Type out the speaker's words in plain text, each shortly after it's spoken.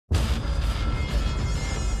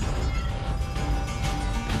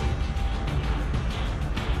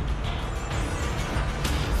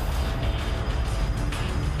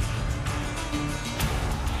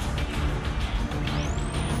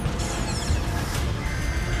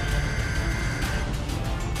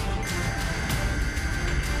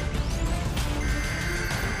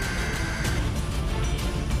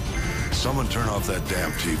Someone turn off that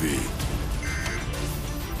damn TV.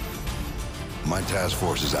 My task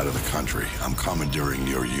force is out of the country. I'm commandeering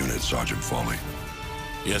your unit, Sergeant Foley.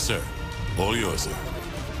 Yes, sir. All yours, sir.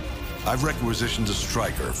 I've requisitioned a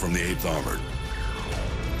striker from the 8th Armored.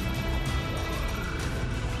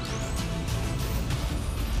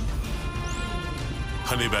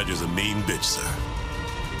 Honey Badger's a mean bitch, sir.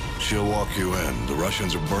 She'll walk you in. The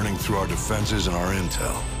Russians are burning through our defenses and our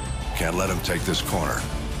intel. Can't let them take this corner.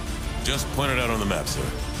 Just point it out on the map, sir.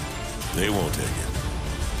 They won't take it.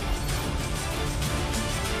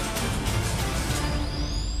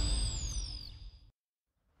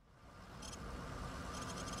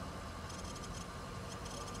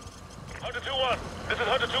 Hunter 2-1. This is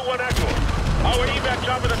Hunter 2-1 actual. Our evac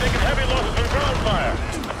choppers are taking heavy losses from ground fire.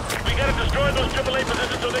 We gotta destroy those AAA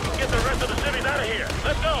positions so they can get the rest of the cities out of here.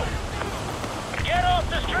 Let's go! Get off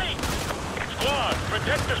the street! Squad,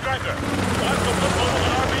 protect the striker. Watch for footballers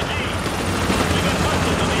and RPGs. We got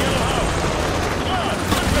hostiles in the yellow house. Squad,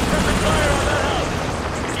 put suppressive fire on that house.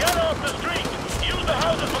 Get off the street. Use the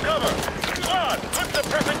houses for cover. Squad, put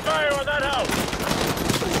suppressing fire on that house.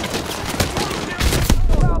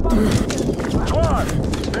 Squad,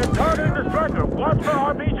 they're targeting the striker. Watch for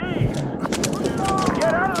RPGs.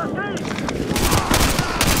 Get out of the street.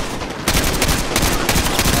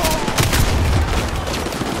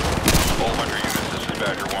 All Hunter units, this is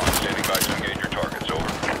Badger 1, standing by to engage your targets, over.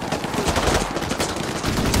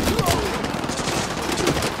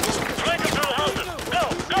 Flank them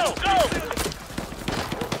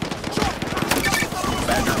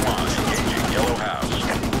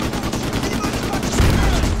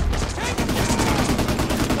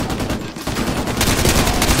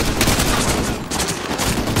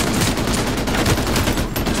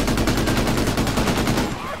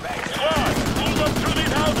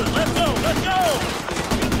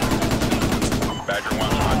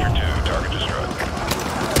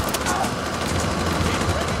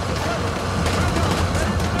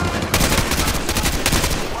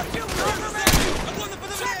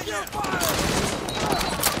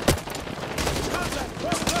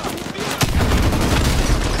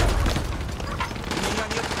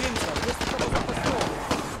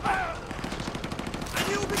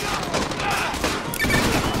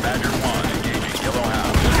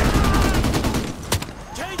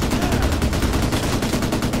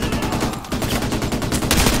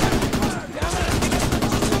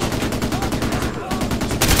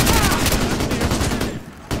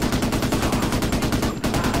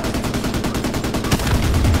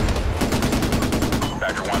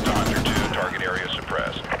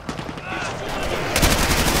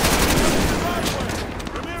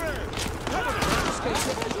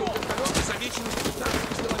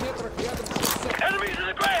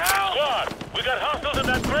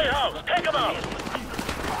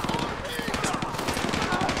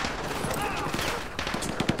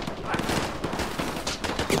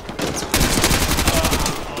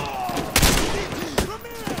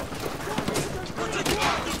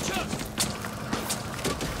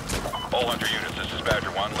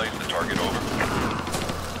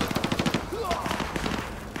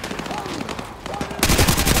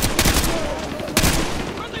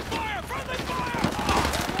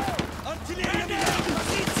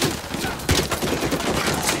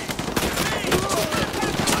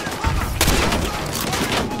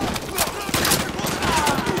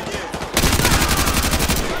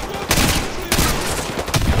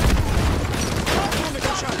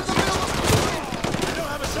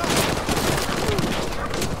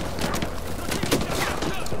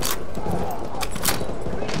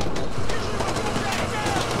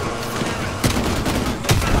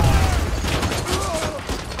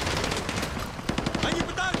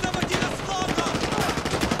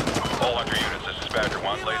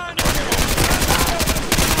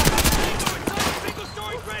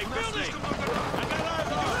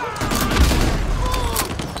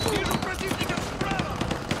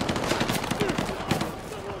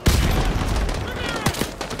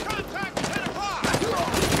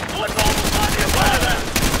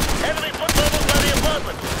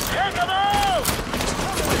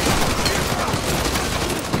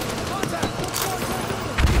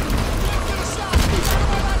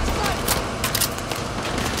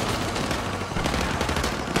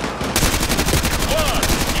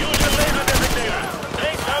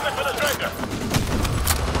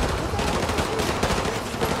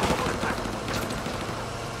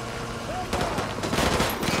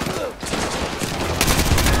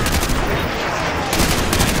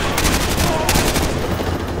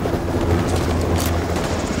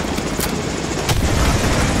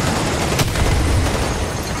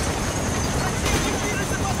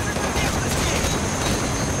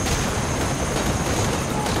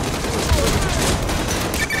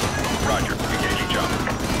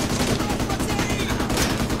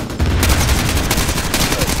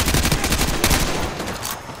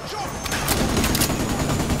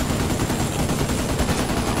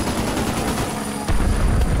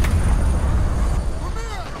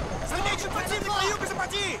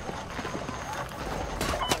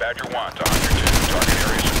Badger 1 to Hunter 2. Target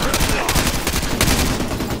area suppressed.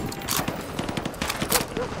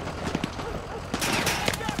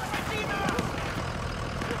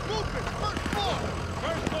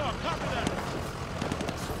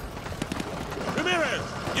 Ramirez,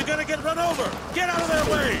 you're gonna get run over! Get out of their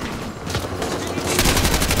way!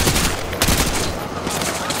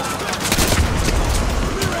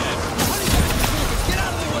 Ramirez! Get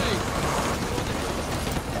out of the way!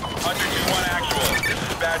 Hunter 2-1 actual. This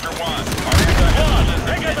is Badger 1. Our anti-missile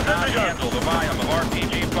system cannot handle the volume of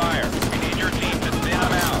RPG fire. We need your team to thin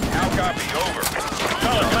them out. How copy? Over.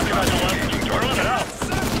 Solid copy, Badger 1. We're on it out.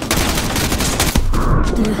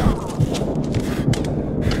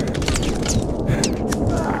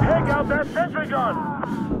 Take out that sentry gun!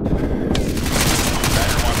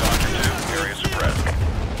 Badger 1 to Hunter 2. Area suppressed.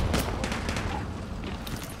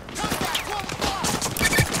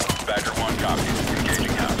 Badger 1 copies.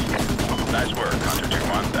 Engaging house. Nice work, Hunter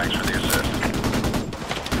 2-1. Thanks for the assist.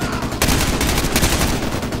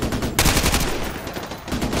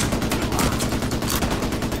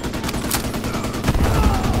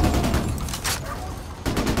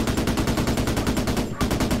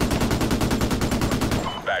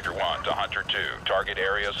 Badger 1 to Hunter 2. Target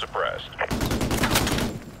area suppressed.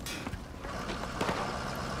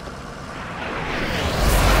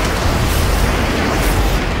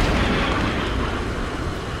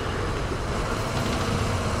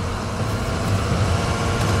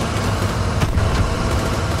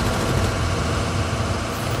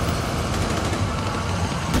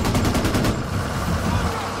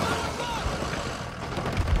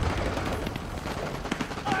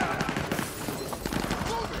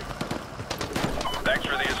 Thanks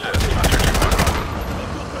for the assist, Hunter 2-1.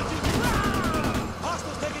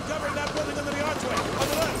 Hostiles taking cover in that building under the archway. On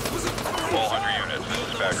the left. All Hunter units, this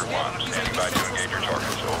is Badger 1. Standing by to engage your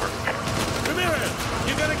targets. Over. Ramirez,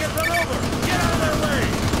 you're gonna get run over! Get out of their way!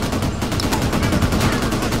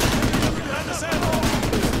 Behind the sandwall!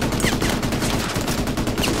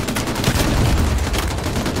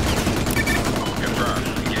 Confirmed.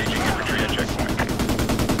 Engaging infantry at checkpoint.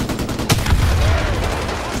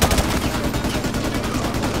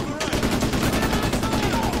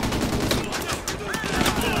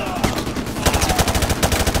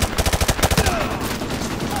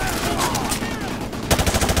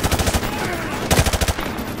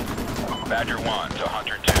 Badger 1 to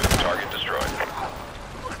Hunter 2. Target destroyed.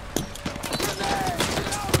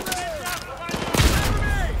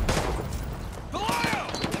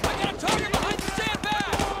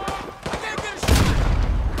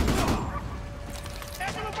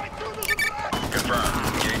 Confirmed.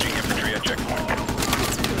 Engaging infantry at checkpoint.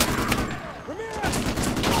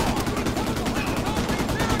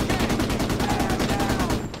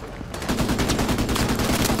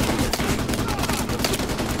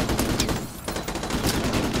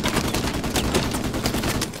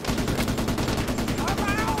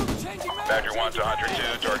 Badger 1 to Hunter 2.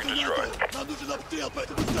 Target destroyed.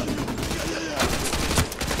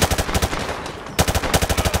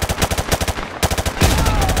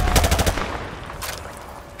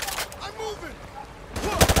 I'm moving!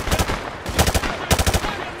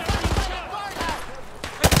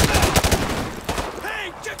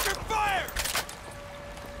 Hey, check your fire!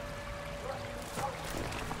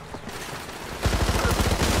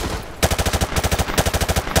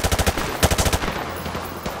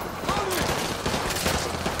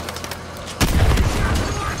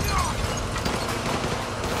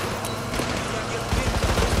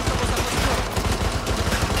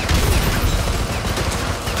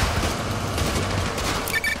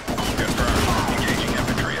 Confirmed. Engaging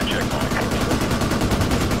infantry at checkpoint.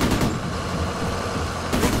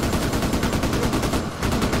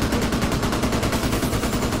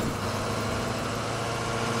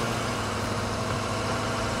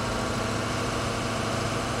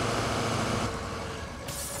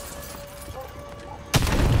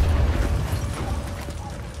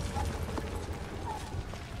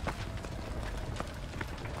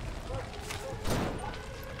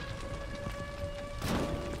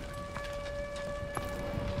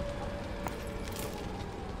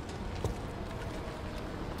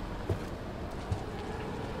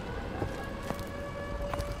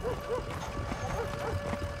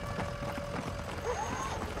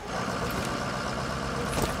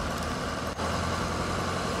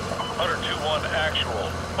 Hunter 2-1 actual.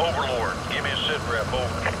 Overlord, give me a sit rep,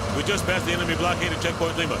 over. We just passed the enemy blockade at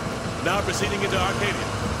Checkpoint Lima. Now proceeding into Arcadia.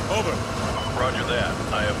 Over. Roger that.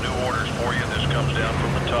 I have new orders for you. This comes down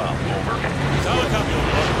from the top, over. Solid copy,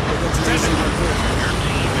 over. Send it. Your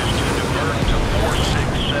team is to divert to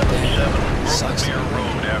 4677 Brookmere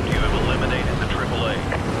Road after you have eliminated the AAA.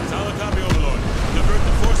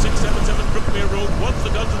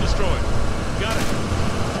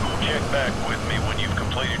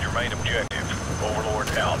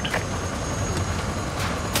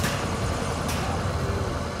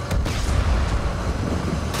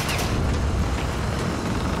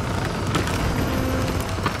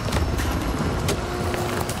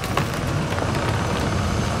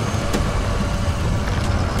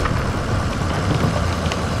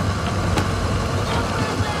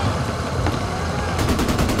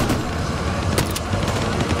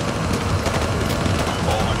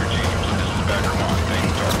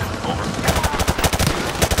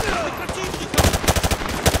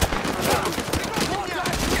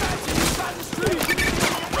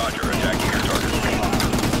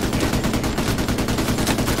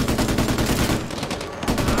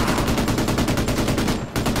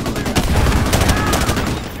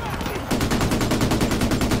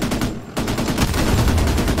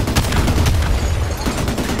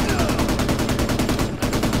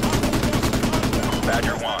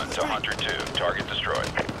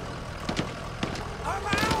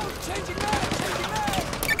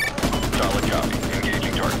 Solid copy.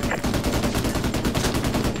 Engaging target.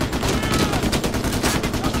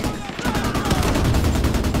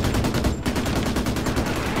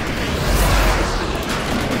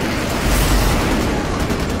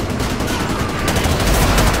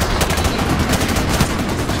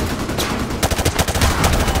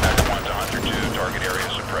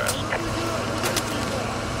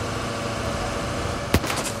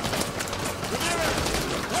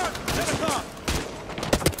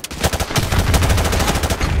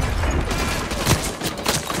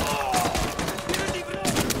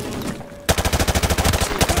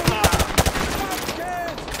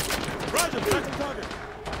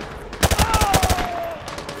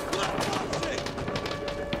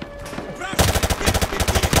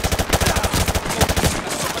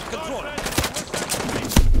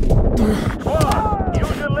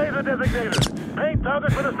 Paint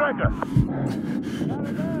target for the striker.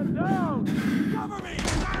 Down! Cover me!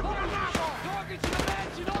 Target to the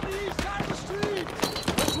mansion on the east side of the street!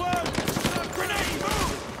 This one! Grenade!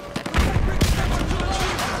 Move!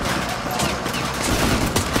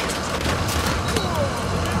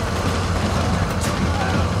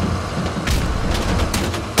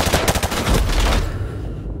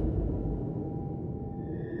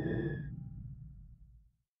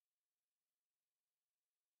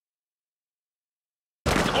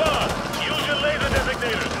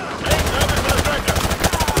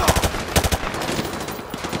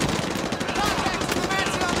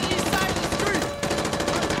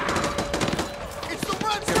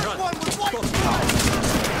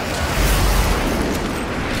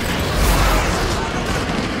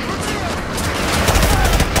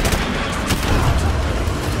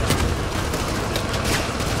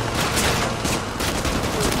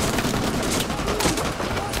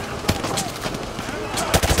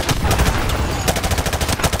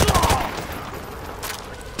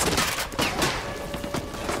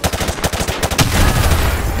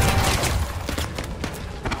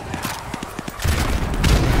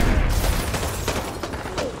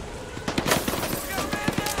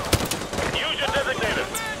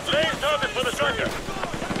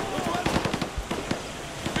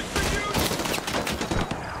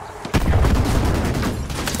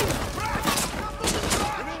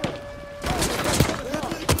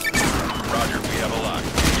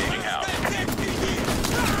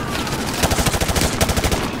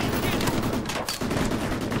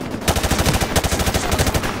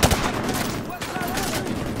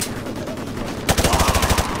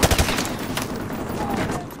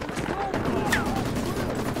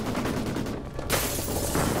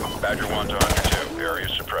 Badger 1 to Hunter 2. Area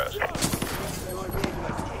suppressed.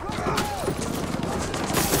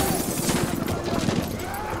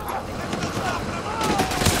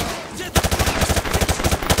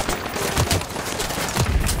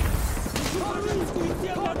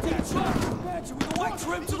 With the white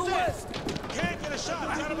trim to the west! Can't get a shot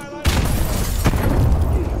out of my life.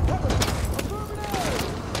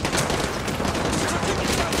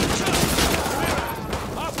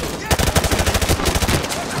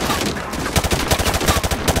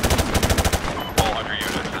 All Hunter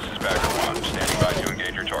units, this is Badger 1. Standing by to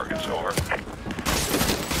engage your targets. Over.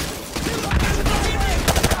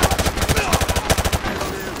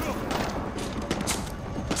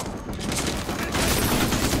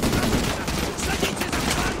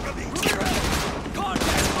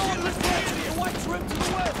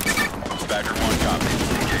 Badger 1 copy.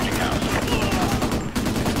 Engaging house.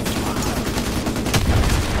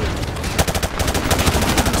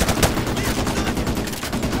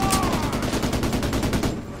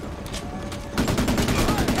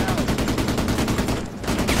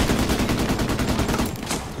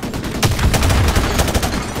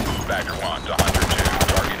 Badger 1 to Hunter 2.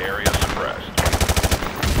 Target area suppressed.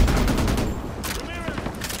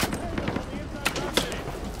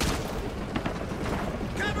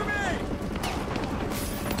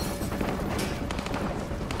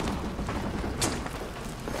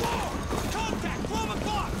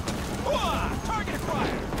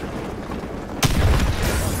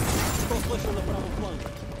 Слышал на правом фланге.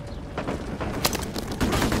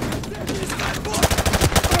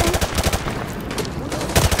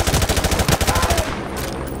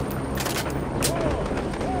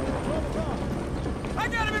 I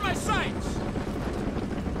got him in my sights!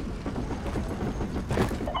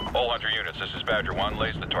 All Hunter units, this is Badger 1.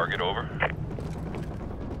 Lays the target over.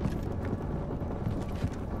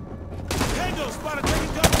 Tango spotted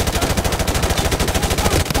taking cover.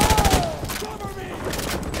 Cover me!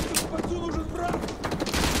 Бойцу нужен брат!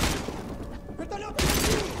 Вертолет!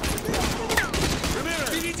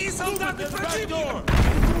 Впереди солдаты противника!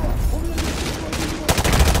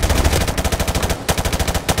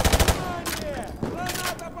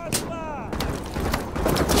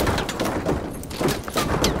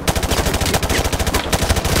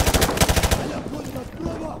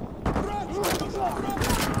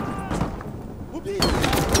 убить!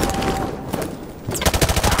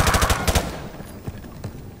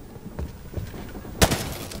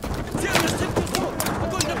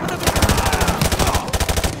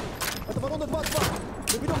 Это ворона 2-2.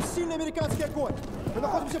 Мы ведем сильный американский огонь. Мы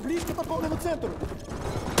находимся близко к торговому центру.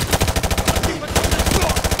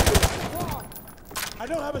 I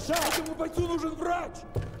don't have a shot! Этому бойцу нужен врач!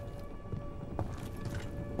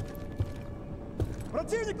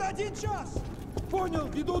 Противник на 1 час! Понял,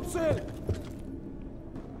 веду цель!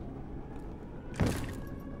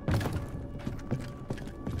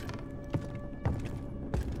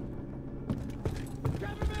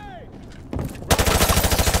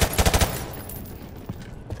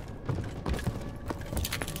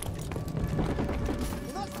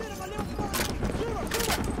 У нас цель на левом фланге. Живо,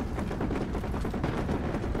 живо!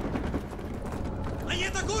 Они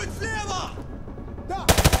атакуют слева! Да!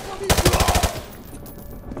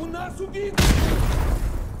 У нас убит!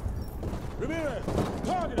 Ramirez,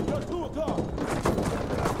 target, just 2 o'clock!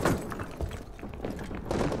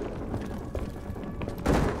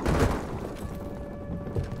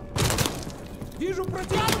 Вижу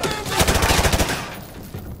противника!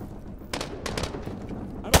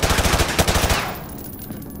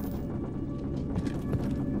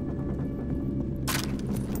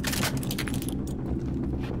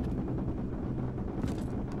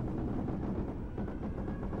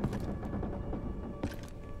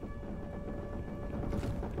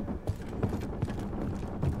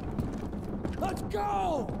 Let's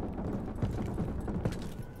go!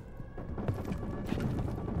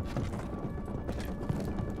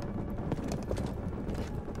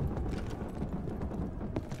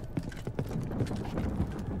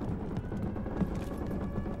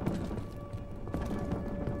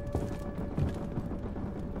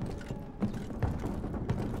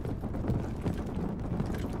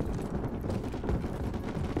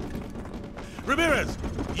 Ramirez,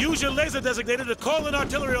 use your laser designator to call in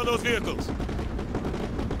artillery on those vehicles.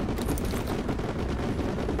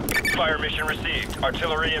 Fire mission received.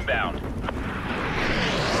 Artillery inbound.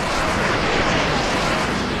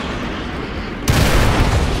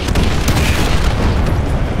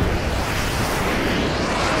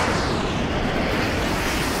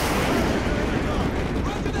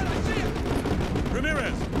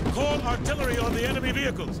 Ramirez, call artillery on the enemy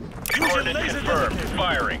vehicles. Use your Coordinates laser confirmed. designator.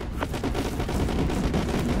 Firing.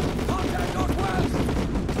 Contact northwest!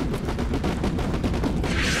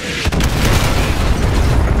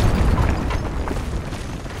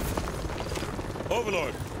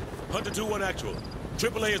 Overlord, Hunter 2-1 actual.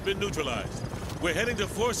 AAA has been neutralized. We're heading to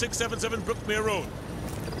 4677 Brookmere Road.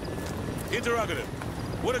 Interrogative.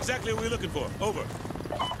 What exactly are we looking for? Over.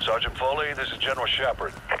 Sergeant Foley, this is General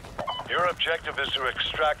Shepard. Your objective is to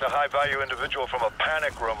extract a high-value individual from a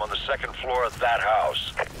panic room on the 2nd floor of that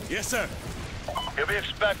house. Yes, sir. He'll be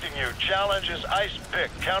expecting you. Challenge is Ice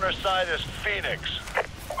Pick. Counterside is Phoenix.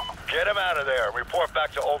 Get him out of there and report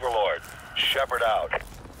back to Overlord. Shepard out.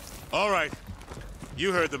 All right.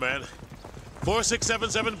 You heard the man.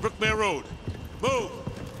 4677 Brookmere Road. Move!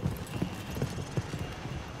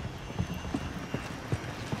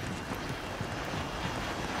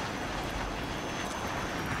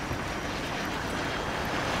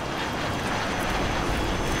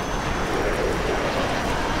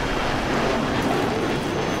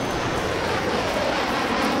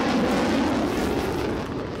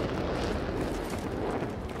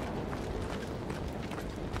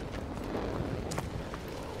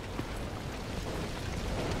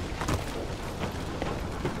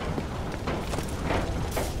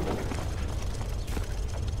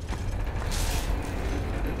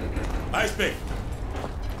 Ice Pick.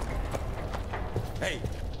 Эй,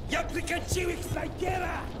 я прикончил их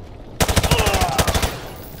снайпера!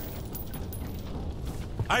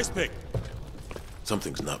 Ice Pick.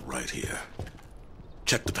 Something's not right here.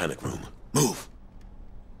 Check the panic room. Move!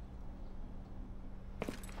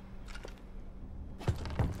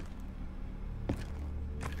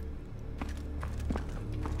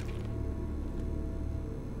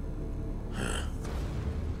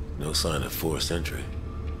 No sign of forced entry.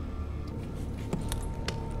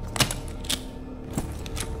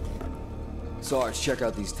 Sarge, check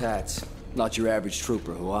out these tats. Not your average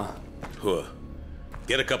trooper, huh? Huh.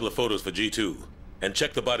 Get a couple of photos for G2, and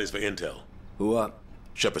check the bodies for intel. Who up?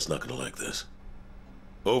 Shepard's not gonna like this.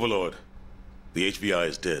 Overlord. The HVI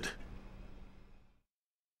is dead.